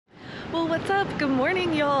Well, what's up? Good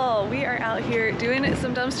morning, y'all. We are out here doing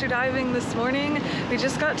some dumpster diving this morning. We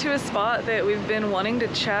just got to a spot that we've been wanting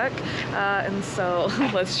to check, and so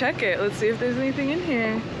let's check it. Let's see if there's anything in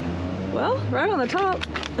here. Well, right on the top,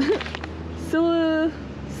 psyllium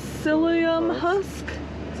husk.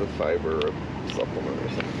 It's a fiber supplement or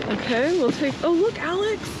something. Okay, we'll take, oh look,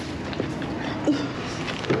 Alex. Oh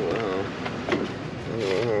wow.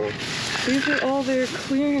 Oh wow. These are all their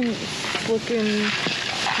clearance looking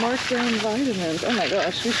marked down vitamins. Oh my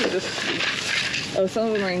gosh, we should just, oh, some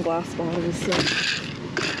of them are in glass bottles, so.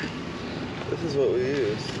 This is what we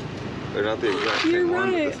use. They're not the exact same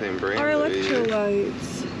one, but the same brand. Our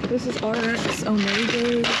electrolytes. This is RX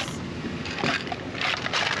Omegas.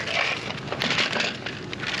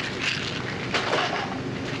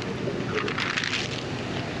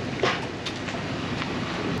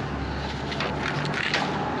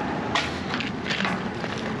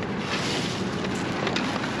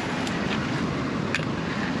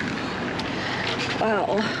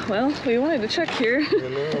 Wow, well, we wanted to check here. I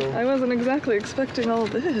know. I wasn't exactly expecting all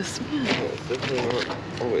this. Man. Well, it's definitely not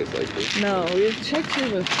always like this. No, we've checked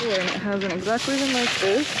here before and it hasn't exactly been like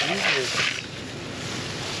this. I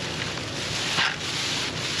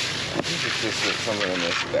think it's just that somewhere in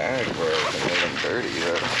this bag where it's made them dirty.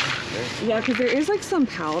 Okay. Yeah, because there is like some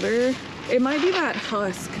powder. It might be that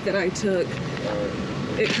husk that I took.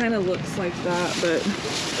 It kind of looks like that, but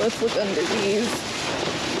let's look under these.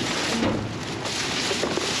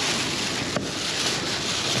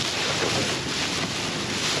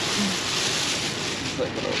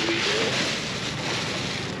 Like an illegal.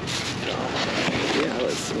 Yeah,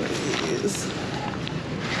 let's see what these.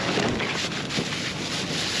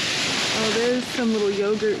 Oh, there's some little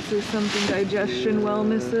yogurts or something, digestion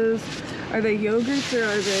wellnesses. Are they yogurts or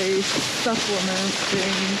are they supplement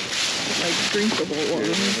things? Like drinkable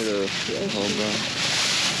ones? Hold on.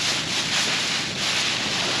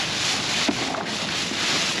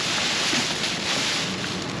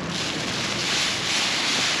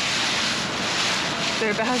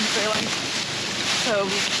 Their bags are like so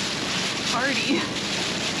hardy.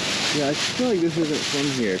 Yeah, I feel like this isn't from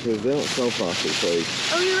here because they don't sell sausage like.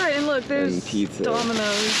 Oh, you're right. And look, there's pizza.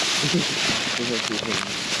 Domino's.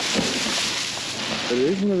 But it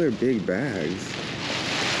is one of their big bags.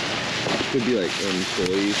 Could be like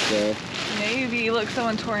employee stuff. Maybe. Look,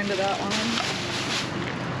 someone tore into that one.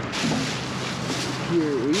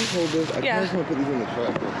 Here, will you hold this? I just want to put these in the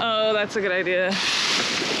truck. Oh, that's a good idea.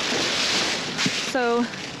 So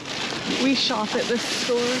we shop at this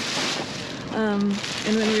store, and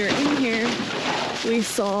when we were in here, we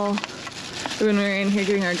saw, when we were in here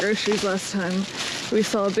getting our groceries last time, we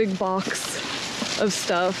saw a big box of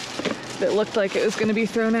stuff that looked like it was going to be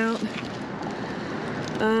thrown out.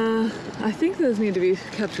 I think those need to be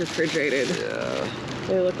kept refrigerated. Yeah.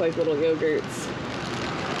 They look like little yogurts.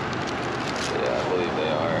 Yeah, I believe they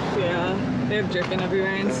are. Yeah, they have dripping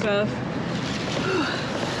everywhere and stuff.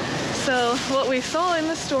 So what we saw in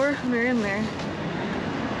the store when we were in there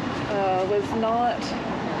was not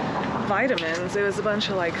vitamins. It was a bunch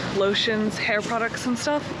of like lotions, hair products and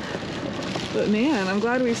stuff. But man, I'm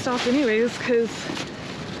glad we stopped anyways because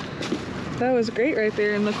that was great right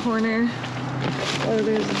there in the corner. Oh,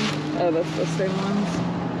 that's the same ones.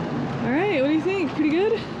 All right, what do you think? Pretty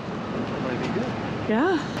good? That might be good.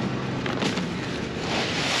 Yeah.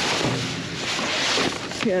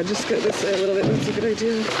 Yeah, just go this way a little bit. That's a good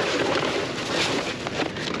idea.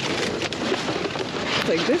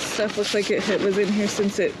 Like this stuff looks like it was in here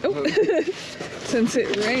since it since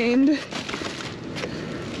it rained.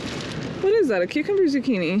 What is that? A cucumber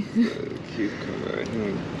zucchini? Cucumber, I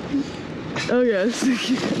think. Oh yes, a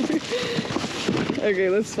cucumber. Okay,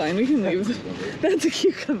 that's fine. We can leave. That's a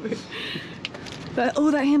cucumber. That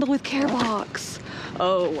handle with care box.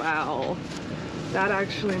 Oh wow, that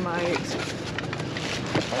actually might.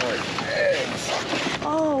 I like eggs.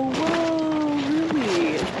 Oh, whoa,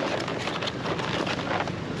 really?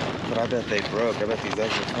 But I bet they broke. I bet these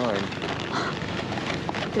eggs are fine.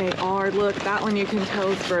 They are. Look, that one you can tell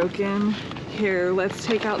is broken. Here, let's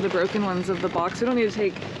take out the broken ones of the box. We don't need to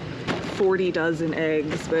take 40 dozen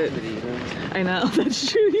eggs, but I know, that's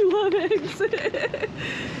true. You love eggs.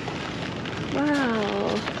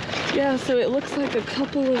 Wow. Yeah, so it looks like a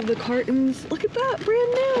couple of the cartons. Look at that,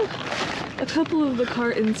 brand new. A couple of the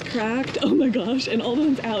cartons cracked. Oh my gosh, and all the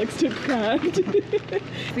ones Alex took cracked.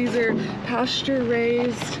 These are pasture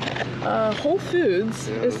raised Whole Foods.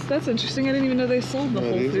 Yeah. That's interesting. I didn't even know they sold the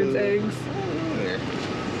Whole Foods eggs.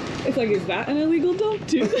 It's like, is that an illegal dump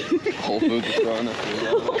too? Whole Foods is throwing the food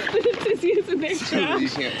away. Whole Foods is using their trash. You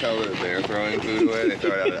can't tell that they're throwing food away. They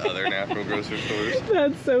throw it out at other natural grocery stores.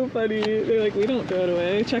 That's so funny. They're like, we don't throw it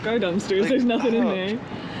away. Check our dumpsters. Like, there's nothing in there.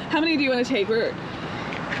 How many do you want to take? You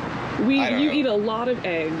know. eat a lot of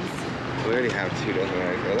eggs. We already have 2 dozen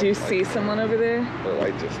eggs. Do you see someone over there? The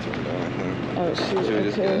light just turned on, I think. Oh shoot, Should we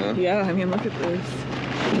just go okay. down? Yeah, I mean, look at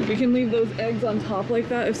this. We can leave those eggs on top like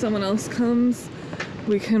that. If someone else comes,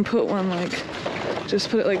 we can put one like, just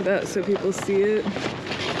put it like that so people see it.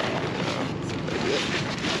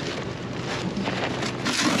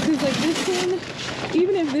 Because like this one,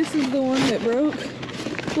 even if this is the one that broke,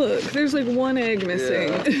 look, there's like 1 egg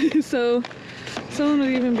missing. Yeah. So someone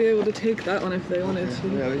would even be able to take that one if they wanted to.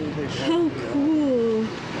 Yeah, we can take that. How cool.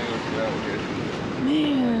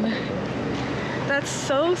 Man. That's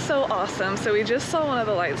so awesome. So we just saw one of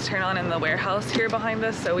the lights turn on in the warehouse here behind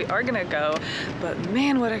us, so we are gonna go, but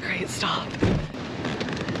man, what a great stop.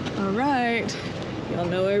 All right, y'all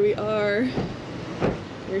know where we are.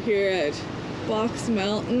 We're here at Box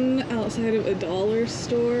Mountain outside of a dollar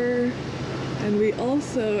store, and we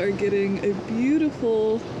also are getting a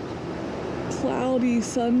beautiful cloudy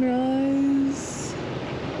sunrise.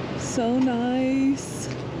 So nice.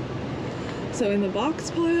 So in the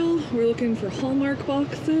box pile, we're looking for Hallmark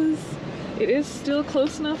boxes. It is still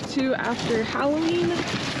close enough to after Halloween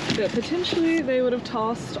that potentially they would have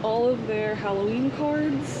tossed all of their Halloween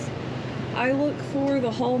cards. I look for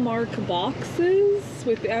the Hallmark boxes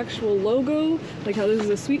with the actual logo, like how this is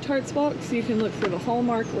a Sweet Tarts box, you can look for the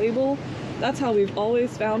Hallmark label. That's how we've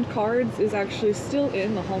always found cards, is actually still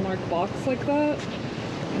in the Hallmark box like that.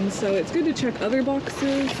 And so it's good to check other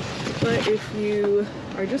boxes, but if you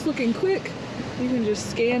are just looking quick, you can just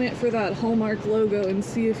scan it for that Hallmark logo and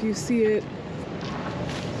see if you see it.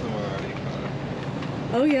 Someone already kind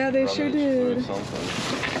of Oh yeah, they sure did.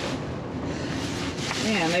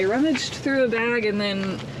 Man, they rummaged through a bag and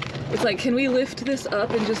then it's like, can we lift this up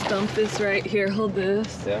and just dump this right here? Hold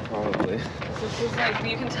this. Yeah, probably. This is like,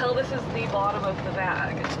 you can tell this is the bottom of the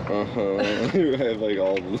bag. I have like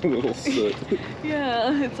all the little soot.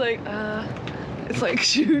 Yeah, it's like,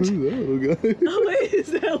 shoot. Who's that little guy? Oh wait, is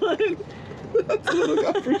that one? That's a little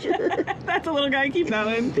guy for sure. That's a little guy, keep that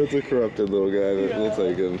one. That's a corrupted little guy that looks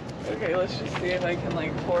like him. Okay, let's just see if I can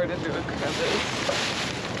like pour it into a crevice.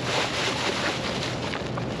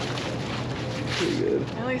 Pretty good.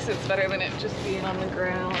 At least it's better than it just being on the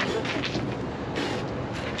ground.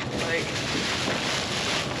 Like,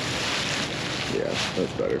 yeah,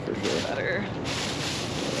 that's better for sure. better.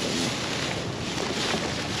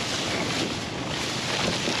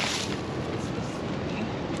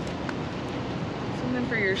 Something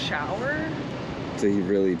for your shower? It's a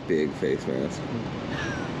really big face mask.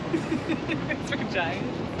 It's for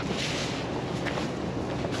giants.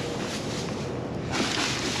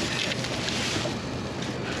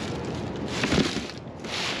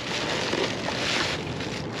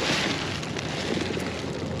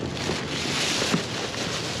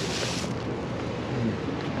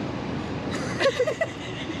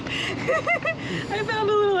 I found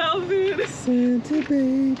a little outfit. Santa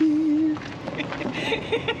baby.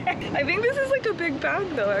 I think this is like a big bag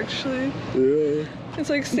though, actually. Yeah. It's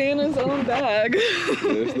like Santa's own bag.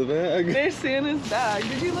 There's the bag. There's Santa's bag.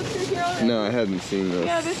 Did you look through here already? No, I hadn't seen this.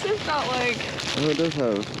 Yeah, this has got like... Oh, it does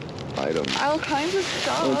have items. all kinds of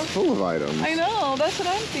stuff. Oh, it's full of items. I know, that's what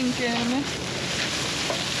I'm thinking.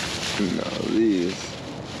 No, these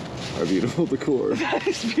are beautiful decor. That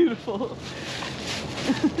is beautiful.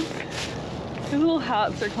 These little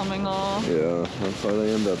hats are coming off. Yeah, that's why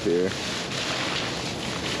they end up here.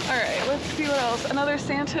 Alright, let's see what else. Another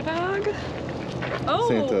Santa bag? Oh,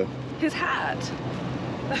 Santa. His hat.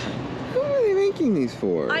 Who are they making these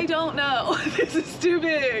for? I don't know. This is too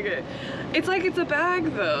big. It's like it's a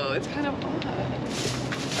bag though. It's kind of odd.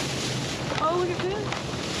 Oh, look at this.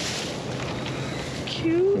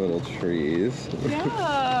 Cute. Little trees.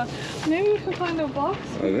 Yeah. Maybe we could find a box.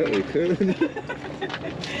 I bet we could.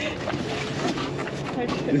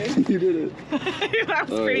 Okay. You did it. That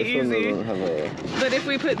was Oh, pretty this one easy. doesn't have a... But if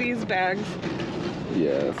we put these bags,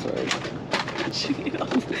 Yeah, that's right.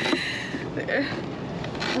 there.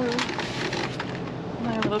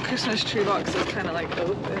 My little Christmas tree box is kind of like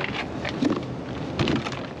open.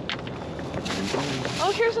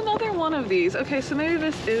 Oh, here's another one of these. Okay, so maybe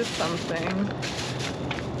this is something.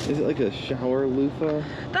 Is it like a shower loofah?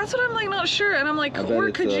 That's what I'm like not sure, and I'm like, I bet or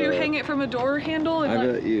it's could you hang it from a door handle? And I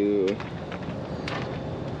like, bet you...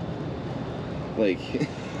 Like,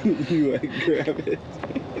 you like grab it,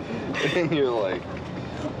 and you're like...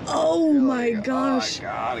 oh my like, gosh. Oh, I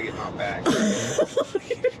gotta get my back.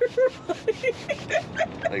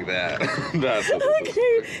 Like that. That's what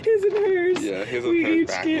Okay, his and hers. Yeah, his We and hers each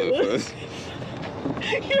back get one. loafahs.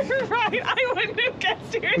 You're right. I wouldn't have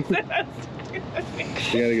guessed yours.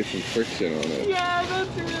 You gotta get some friction on it. Yeah,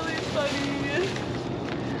 that's really funny.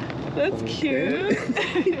 That's Okay. cute.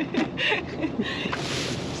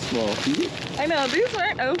 Small feet. I know, these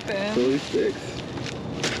weren't open. Silly sticks.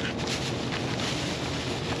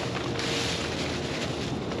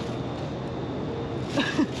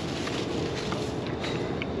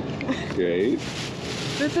 Great.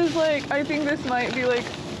 This is like, I think this might be like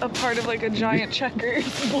a part of like a giant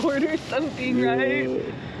checkers board or something, right?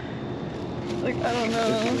 Like, I don't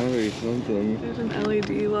know. Probably something. There's an LED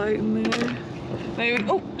light in there. Maybe,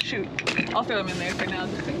 oh shoot. I'll throw them in there for now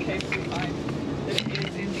just in case we find that it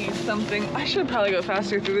is indeed something. I should probably go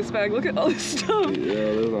faster through this bag. Look at all this stuff. Yeah,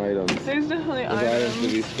 those items. There's definitely Those items to be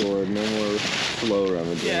items. stored. No more slow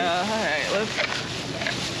rummaging. Yeah, alright, let's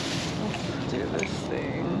do this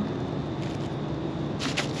thing.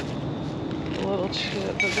 A little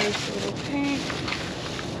chip, but there's a little pink.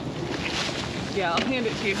 Yeah, I'll hand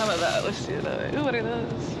it to you. How about that? Let's do that. Ooh, what are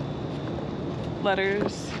those?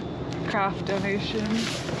 Letters. Craft donation.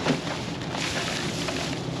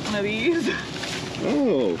 One of these.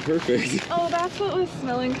 Oh, perfect. Oh, that's what was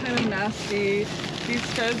smelling kind of nasty. These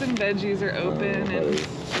frozen veggies are open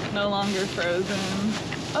and no longer frozen.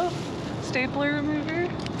 Oh, stapler remover.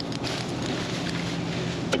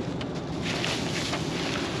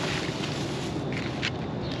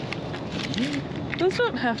 Those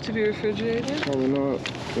don't have to be refrigerated. Probably not.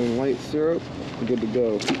 And white syrup, good to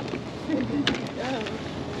go.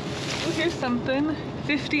 Oh, here's something.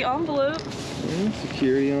 50 envelopes.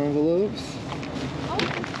 Security envelopes.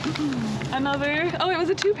 Oh. Another. Oh, it was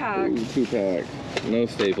a 2-pack. Ooh, 2-pack. No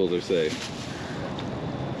staples are safe.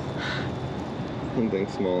 Something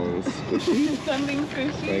small and squishy. Something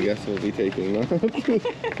squishy. I guess we'll be taking that. For some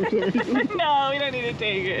reason. No, we don't need to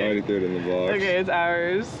take I already it. threw it in the box. Okay, it's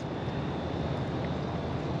ours.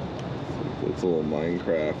 It's a little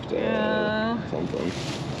Minecraft Yeah. something.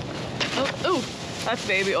 Oh, that's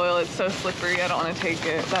baby oil. It's so slippery. I don't want to take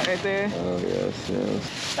it. That right there. Oh, yes,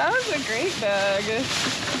 yes. That was a great bag.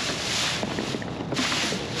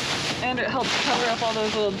 And it helps cover up all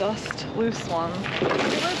those little dust, loose ones.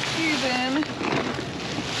 Okay, let's see then.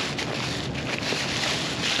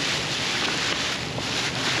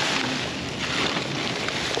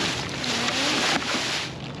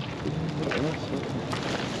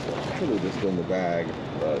 Could have just been the bag,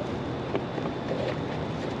 but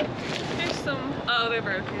Here's some, oh, they're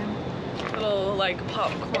broken. Little, like,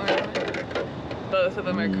 popcorn. Both of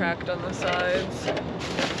them are cracked on the sides.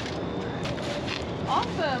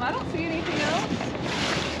 Awesome, I don't see anything else.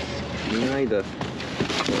 neither.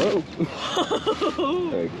 Oh.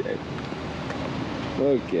 Okay.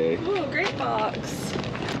 Okay. Ooh, great box.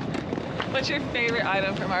 What's your favorite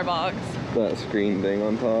item from our box? That screen thing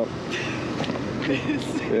on top.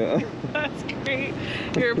 This. Yeah. That's great.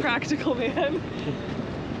 You're a practical man.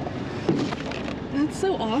 That's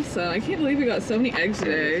so awesome. I can't believe we got so many eggs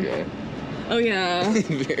today. Yeah. Oh yeah.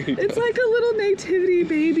 Very It's fun. like a little nativity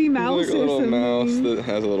baby mouse Like a or little something. mouse that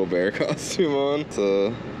has a little bear costume on. It's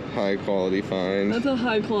a high quality find. That's a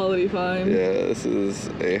high quality find. Yeah, this is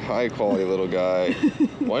a high quality little guy.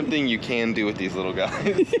 One thing you can do with these little guys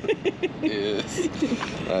is,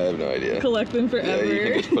 I have no idea. Collect them forever. Yeah, you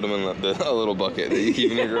can just put them in a little bucket that you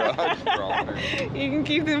keep in your garage. You can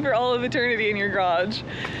keep them for all of eternity in your garage.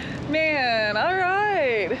 Man, all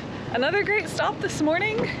right. Another great stop this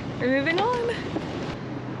morning. We're moving on.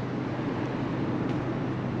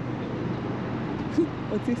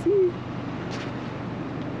 What's he see?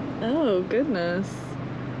 Oh, goodness.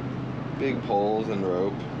 Big poles and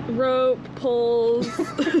rope. Rope, poles.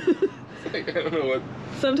 Like, I don't know what.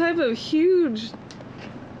 Some type of huge...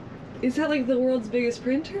 Is that like the world's biggest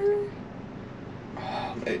printer?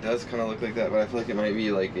 It does kind of look like that, but I feel like it might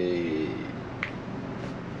be like a.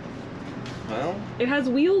 Well, It has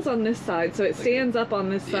wheels on this side, so it stands up on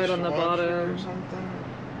this side on the dishwasher bottom. or something.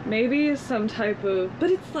 Maybe some type of...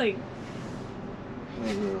 But it's like... I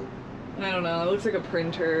don't know. I don't know, it looks like a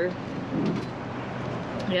printer.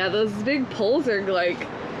 Yeah, those big poles are like...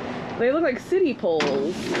 They look like city poles.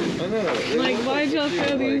 I know. It Like, looks why'd y'all you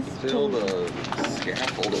throw would, these like, fill the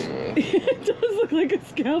scaffolding with. It does look like a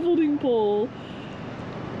scaffolding pole.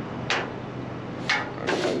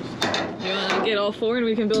 You want to get all four and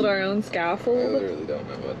we can build our own I scaffold? literally don't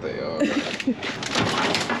know what they are.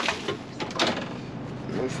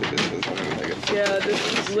 Mostly this is like a Yeah,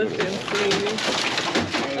 just lift and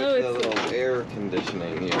see. Oh, a it's... little air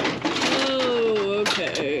conditioning here. Oh,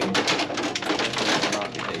 okay. I'll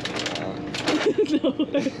not be taking that.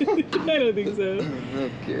 No, I don't think so.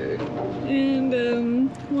 Okay.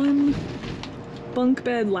 And one bunk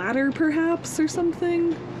bed ladder perhaps or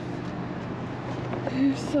something.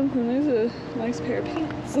 There's something, there's a nice pair of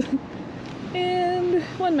pants. And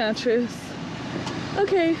one mattress.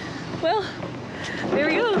 Okay, well, there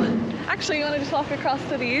we go. Actually, you want to just walk across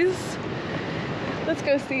to these? Let's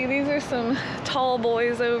go see. These are some tall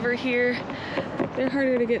boys over here. They're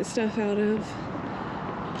harder to get stuff out of.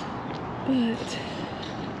 But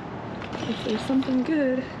if there's something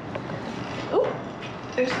good. Oh,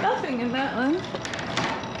 there's nothing in that one.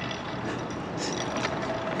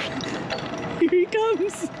 Here he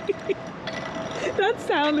comes. That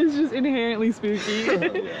sound is just inherently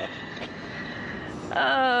spooky.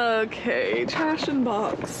 Yeah. Okay, trash and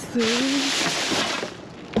boxes.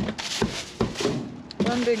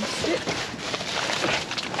 One big stick.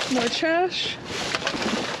 More trash.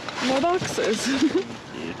 More boxes.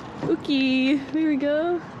 Okay, there we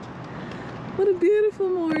go. What a beautiful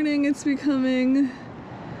morning it's becoming.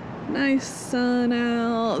 Nice sun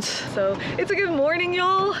out. So it's a good morning,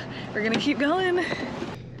 y'all. We're gonna keep going.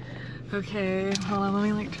 Okay, hold on, let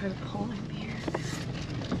me like try to pull in here.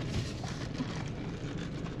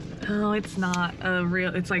 Oh, it's not a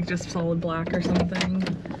real, it's like just solid black or something.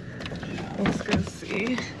 Let's go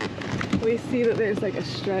see. We see that there's like a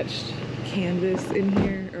stretched canvas in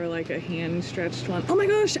here, or like a hand stretched one. Oh my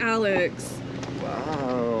gosh, Alex.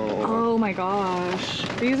 Wow. Oh my gosh.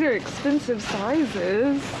 These are expensive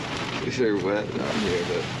sizes. These are wet down here,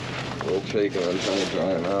 but we'll take them and try to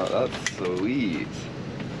dry them out. That's sweet.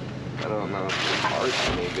 I don't know if the art's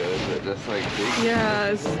any good, but just like big. Yeah,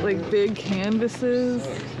 it's like big canvases. So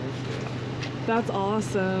expensive. That's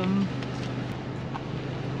awesome.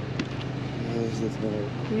 Is this better?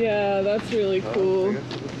 Yeah, that's really cool. I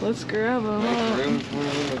guess Let's grab them make up. room for them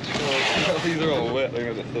in the truck. These are all wet.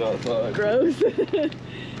 They're gonna sit outside. Gross.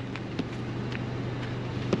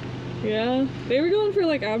 Yeah, they were going for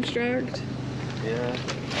like abstract. Yeah.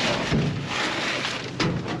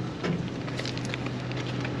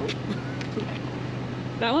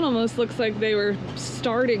 That one almost looks like they were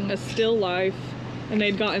starting a still life and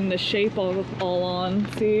they'd gotten the shape all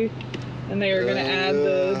on, see? And they were gonna add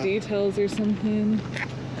the details or something.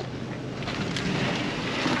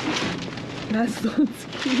 That one's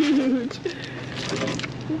huge.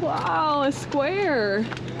 Wow, a square.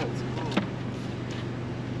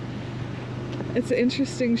 It's an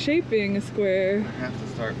interesting shape being a square. I have to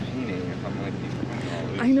start painting if I'm gonna keep painting all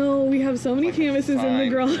this. I know, we have so many Like a canvases in the sign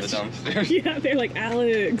for garage. the dumpsters. Yeah, they're like,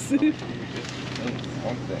 Alex. Something.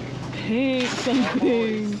 Paint I'm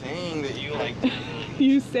always something. saying that you like.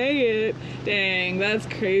 You say it. Dang, that's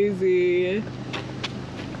crazy.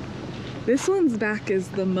 This one's back is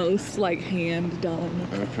the most like hand done.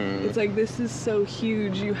 It's like, this is so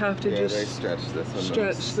huge, you have to Yeah, they just stretch this one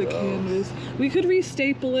stretch the themselves. canvas. We could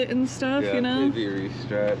re-staple it and stuff, Yeah, you know? maybe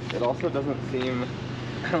re-stretch. It also doesn't seem,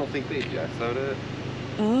 I don't think they gessoed it.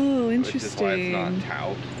 Oh, Which interesting. is why it's not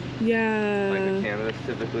tout Yeah. like the canvas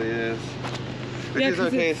typically is. Which Yeah, is 'cause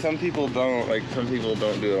okay, it's- some people don't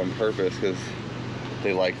do it on purpose because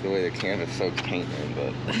they like the way the canvas soaks paint in,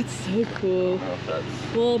 but That's so cool. I don't know if that's...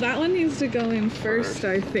 Well, that one needs to go in first,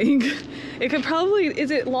 I think. It could probably, is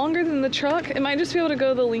it longer than the truck? It might just be able to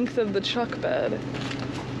go the length of the truck bed.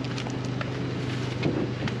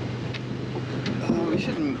 we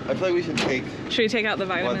shouldn't, I feel like we should take Should we take out the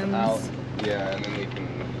vitamins? what's out, yeah, and then we can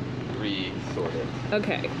re-sort it.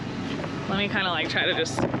 Okay. Let me kind of like try to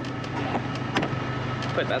just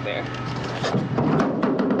put that there.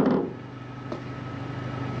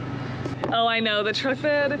 Oh, I know, the truck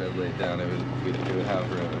bed. If it laid down, it would have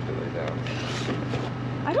room if it laid down.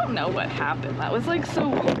 I don't know what happened. That was like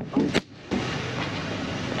so... Oh.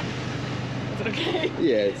 Is it okay?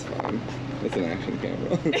 Yeah, it's fine. It's an action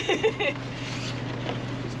camera.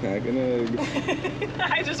 Just packing eggs.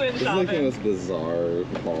 I just went This is like the shopping. most bizarre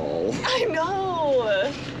haul.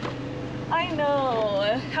 I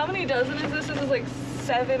know. How many dozen is this? This is like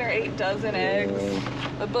 7 or 8 dozen eggs.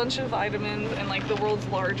 A bunch of vitamins and like the world's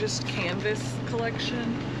largest canvas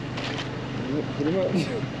collection. Pretty much.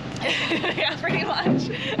 Yeah, pretty much.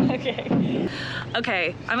 Okay.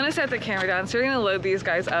 Okay, I'm gonna set the camera down, so we're gonna load these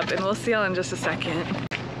guys up and we'll see y'all in just a second.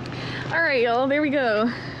 All right, y'all, there we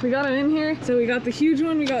go. We got them in here. So we got the huge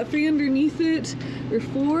one, we got 3 underneath it, or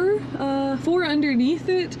 4 underneath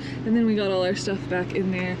it, and then we got all our stuff back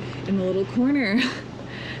in there in the little corner.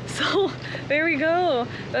 So there we go.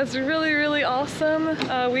 That's really, really awesome.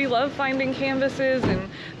 We love finding canvases and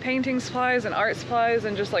painting supplies and art supplies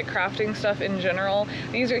and just like crafting stuff in general.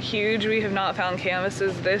 These are huge. We have not found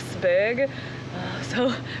canvases this big.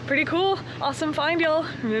 So pretty cool. Awesome find, y'all.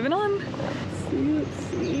 We're moving on. Let's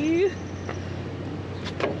see.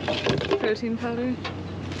 Protein powder.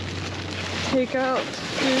 Takeout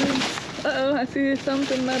foods. Uh-oh, I see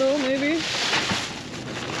something metal, maybe.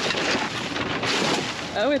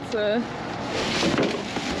 Oh, it's a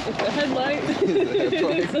headlight.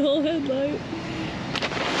 It's a whole headlight.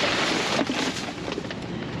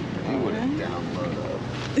 You wouldn't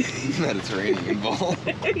download a Mediterranean bowl.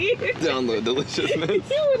 Download deliciousness.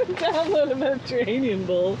 You wouldn't download a Mediterranean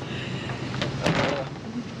bowl.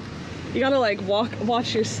 You gotta like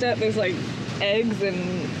watch your step. There's like eggs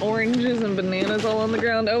and oranges and bananas all on the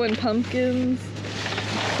ground. Oh, and pumpkins.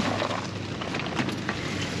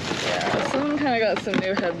 Yeah, someone kind of got some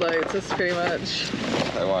new headlights. That's pretty much.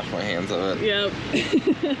 I washed my hands of it. Yep.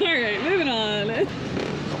 All right, moving on.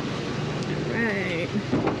 Right.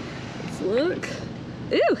 Let's look.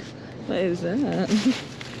 Ew. What is that?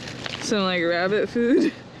 Some like rabbit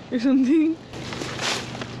food or something.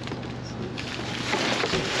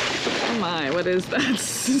 Oh my, what is that?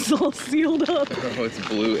 It's all sealed up. Oh, it's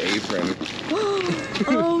Blue Apron.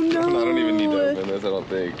 Oh no. I don't even need to open this, I don't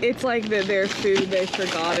think. It's like their food, they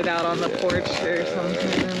forgot it out on the porch or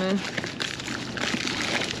something.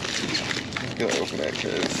 I'm gonna open it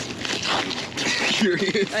because I'm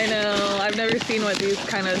curious. I know, I've never seen what these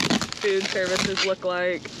kind of food services look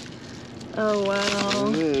like. Oh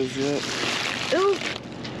wow. It is, yeah. Ew.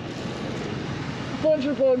 Bunch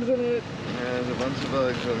of bugs in it. Yeah, there's a bunch of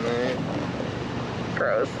bugs in there.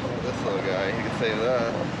 Gross. This little guy, you can save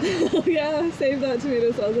that. Oh yeah, save that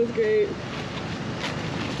tomato sauce, that's great.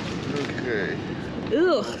 Okay.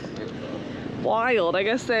 Ugh. Wild. I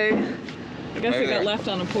guess they got left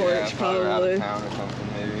on a porch, yeah, probably. Out of town or something,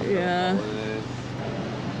 maybe. Yeah.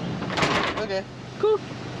 Okay. Cool.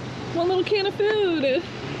 One little can of food.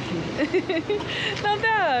 Not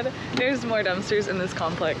bad. There's more dumpsters in this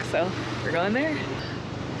complex, so we're going there.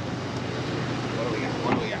 What do we got?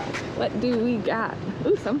 What do we got? What do we got?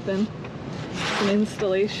 Ooh, something. An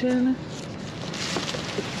installation.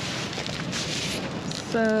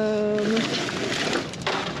 Some.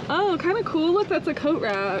 Oh, kind of cool. Look, that's a coat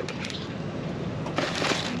rack.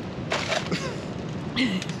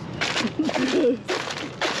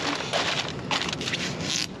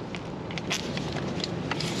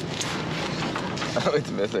 Oh,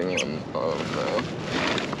 it's missing one. Oh no.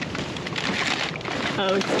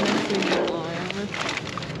 Oh, it's missing the arm.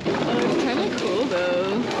 Oh, it's kind of cool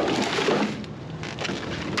though.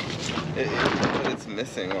 But it's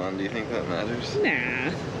missing one. Do you think that matters?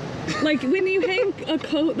 Nah. Like when you hang a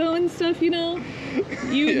coat though and stuff, you know,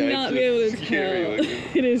 you would Yeah, not be able to tell.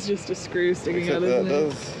 It is just a screw sticking out, isn't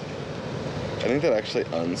it? I think that actually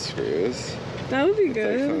unscrews. That would be It's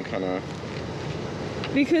good. like some kind of.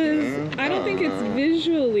 Because I don't think it's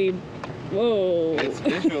visually. Whoa. It's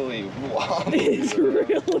visually wobbly. It's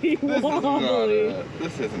really wobbly.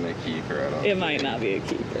 This isn't a keeper, I don't It think. might not be a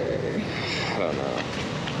keeper. I don't know.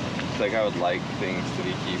 It's like I would like things to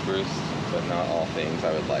be keepers, but not all things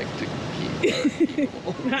I would like to keep are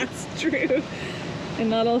keepable. That's true. And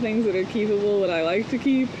not all things that are keepable would I like to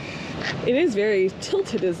keep. It is very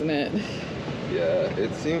tilted, isn't it? Yeah,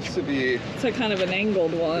 it seems to be. It's like kind of an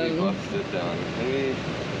angled one. Busted down. Maybe.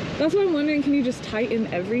 That's what I'm wondering, can you just tighten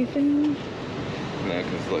everything? No,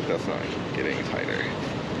 because look, that's not getting tighter.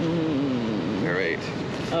 All right.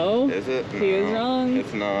 Oh, Is it? No, he is wrong.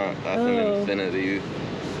 It's not. That's an infinity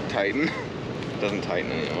tighten. It doesn't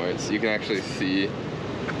tighten anymore. You can actually see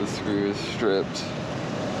the screws stripped.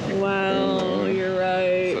 Wow, you're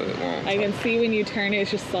right. So it won't I can see when you turn it,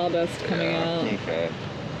 it's just sawdust coming out. Okay.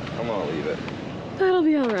 I'm gonna leave it. That'll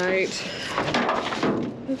be all right.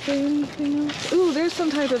 Is there anything else? Ooh, there's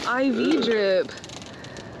some type of IV drip.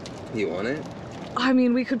 You want it? I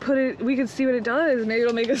mean, we could see what it does. Maybe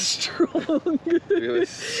it'll make us strong. We have a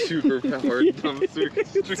super powered dumpster.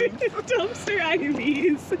 Dumpster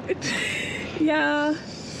IVs. Yeah,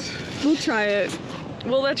 we'll try it.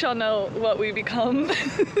 We'll let y'all know what we become.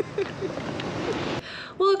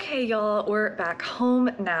 Well, okay, y'all, we're back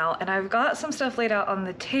home now, and I've got some stuff laid out on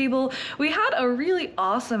the table. We had a really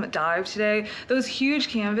awesome dive today. Those huge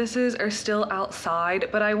canvases are still outside,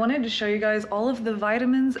 but I wanted to show you guys all of the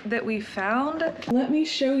vitamins that we found. Let me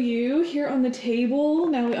show you here on the table.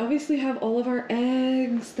 Now, we obviously have all of our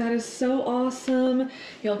eggs. That is so awesome.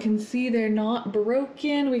 Y'all can see they're not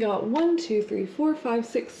broken. We got 1, 2, 3, 4, 5,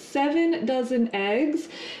 6, 7 dozen eggs,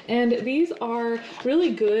 and these are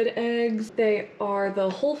really good eggs. They are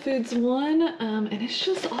the Whole Foods one, and it's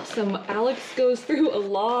just awesome. Alex goes through a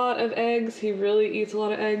lot of eggs. He really eats a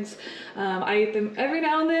lot of eggs. I eat them every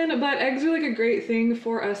now and then, but eggs are like a great thing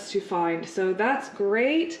for us to find, so that's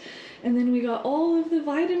great. And then we got all of the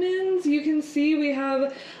vitamins. You can see we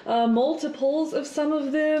have multiples of some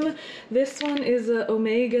of them. This one is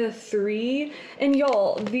omega-3. And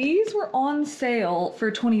y'all, these were on sale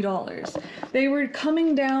for $20. They were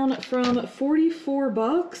coming down from 44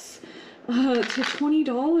 bucks to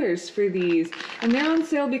 $20 for these. And they're on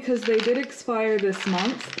sale because they did expire this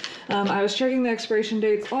month. I was checking the expiration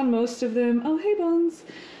dates on most of them. Oh, hey, Bones.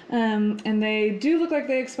 And they do look like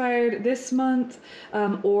they expired this month,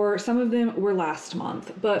 or some of them were last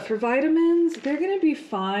month. But for vitamins, they're gonna be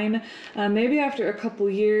fine. Maybe after a couple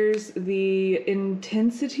years, the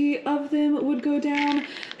intensity of them would go down,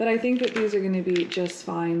 but I think that these are gonna be just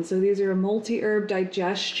fine. So these are a multi-herb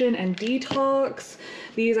digestion and detox.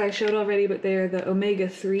 These I showed already, but they're the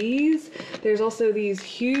omega-3s. There's also these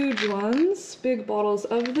huge ones, big bottles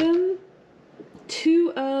of them.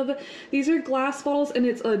 These are glass bottles, and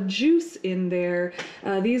it's a juice in there.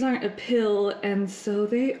 These aren't a pill, and so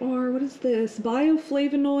they are, what is this?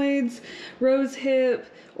 Bioflavonoids, rose hip,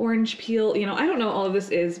 orange peel. You know, I don't know what all of this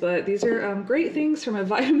is, but these are great things from a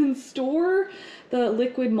vitamin store. The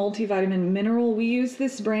liquid multivitamin mineral. We use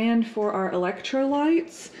this brand for our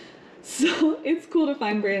electrolytes. So it's cool to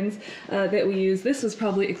find brands that we use. This was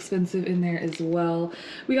probably expensive in there as well.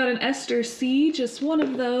 We got an ester C, just one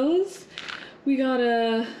of those. We got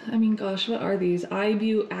a, I mean, gosh, what are these?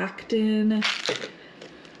 Ibuactin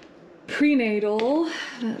prenatal.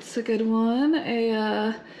 That's a good one.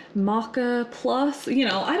 A Maca Plus. You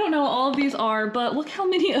know, I don't know what all of these are, but look how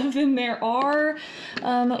many of them there are.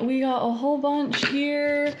 We got a whole bunch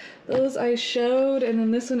here. Those I showed, and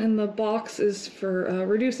then this one in the box is for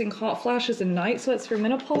reducing hot flashes and night sweats for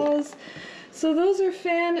menopause. So those are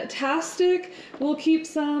fantastic. We'll keep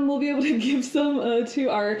some, we'll be able to give some to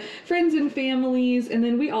our friends and families. And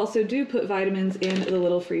then we also do put vitamins in the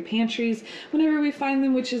little free pantries whenever we find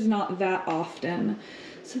them, which is not that often.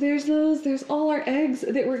 So there's those, there's all our eggs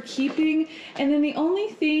that we're keeping. And then the only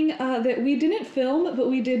thing that we didn't film, but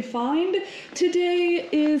we did find today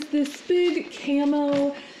is this big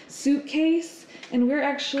camo suitcase. And we're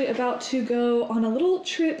actually about to go on a little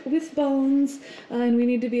trip with Bones, and we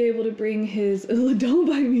need to be able to bring his, don't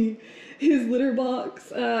bite me, his litter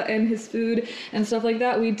box and his food and stuff like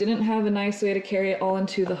that. We didn't have a nice way to carry it all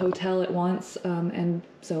into the hotel at once, and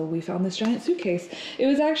so we found this giant suitcase. It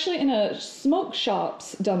was actually in a smoke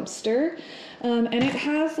shop's dumpster, and it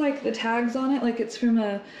has like the tags on it, like it's from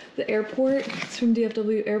the airport. It's from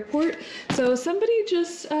DFW airport. So somebody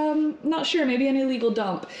just, not sure, maybe an illegal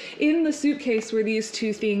dump. In the suitcase were these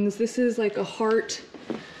two things. This is like a heart,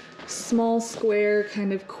 small square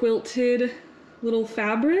kind of quilted little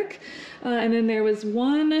fabric. And then there was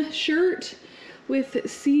one shirt with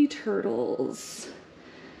sea turtles.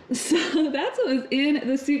 So that's what was in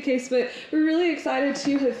the suitcase, but we're really excited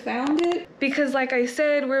to have found it because, like I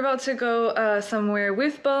said, we're about to go somewhere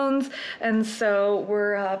with Bones, and so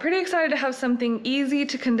we're pretty excited to have something easy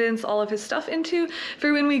to condense all of his stuff into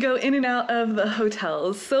for when we go in and out of the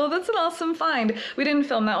hotels. So that's an awesome find. We didn't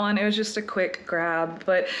film that one, it was just a quick grab,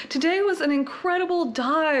 but today was an incredible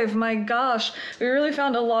dive. My gosh, we really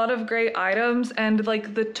found a lot of great items, and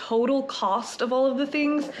like the total cost of all of the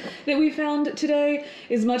things that we found today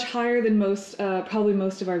is much higher than most, probably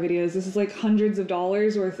most of our videos. This is like hundreds of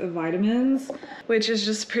dollars worth of vitamins, which is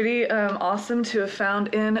just pretty awesome to have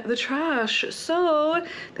found in the trash. So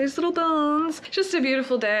there's little Bones. Just a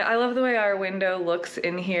beautiful day. I love the way our window looks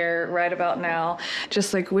in here right about now,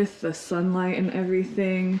 just like with the sunlight and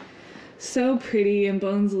everything. So pretty, and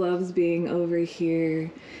Bones loves being over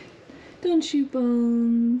here. Don't you,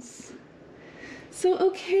 Bones? So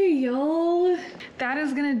okay, y'all, that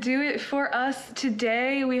is gonna do it for us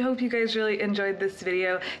today. We hope you guys really enjoyed this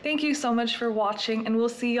video. Thank you so much for watching, and we'll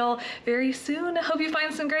see y'all very soon. I hope you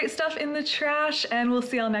find some great stuff in the trash, and we'll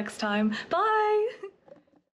see y'all next time. Bye!